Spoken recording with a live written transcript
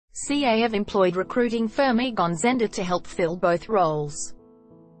CA have employed recruiting firm Egon Zehnder to help fill both roles.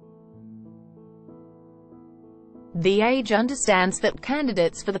 The Age understands that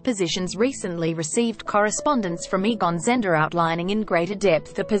candidates for the positions recently received correspondence from Egon Zehnder outlining in greater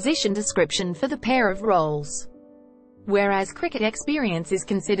depth the position description for the pair of roles. Whereas cricket experience is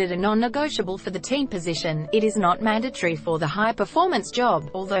considered a non-negotiable for the team position, it is not mandatory for the high-performance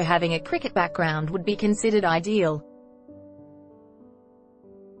job, although having a cricket background would be considered ideal.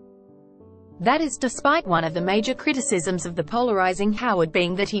 That is despite one of the major criticisms of the polarising Howard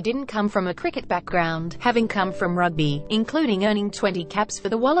being that he didn't come from a cricket background, having come from rugby, including earning 20 caps for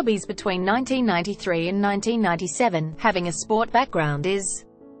the Wallabies between 1993 and 1997. Having a sport background is,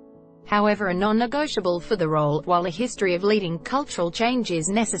 however, a non-negotiable for the role, while a history of leading cultural change is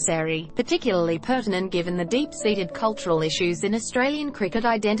necessary, particularly pertinent given the deep-seated cultural issues in Australian cricket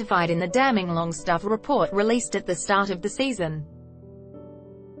identified in the damning Longstaff report released at the start of the season.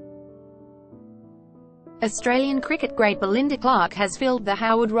 Australian cricket great Belinda Clark has filled the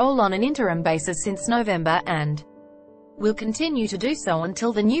Howard role on an interim basis since November, and will continue to do so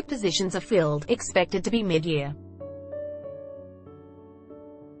until the new positions are filled, expected to be mid-year.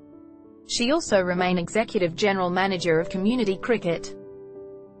 She also remains Executive General Manager of Community Cricket.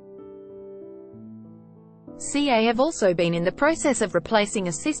 CA have also been in the process of replacing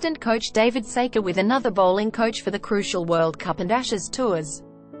assistant coach David Saker with another bowling coach for the crucial World Cup and Ashes tours.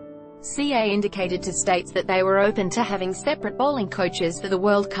 CA indicated to States that they were open to having separate bowling coaches for the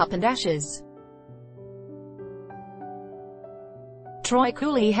World Cup and Ashes. Troy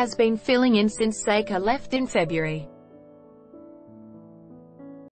Cooley has been filling in since Saker left in February.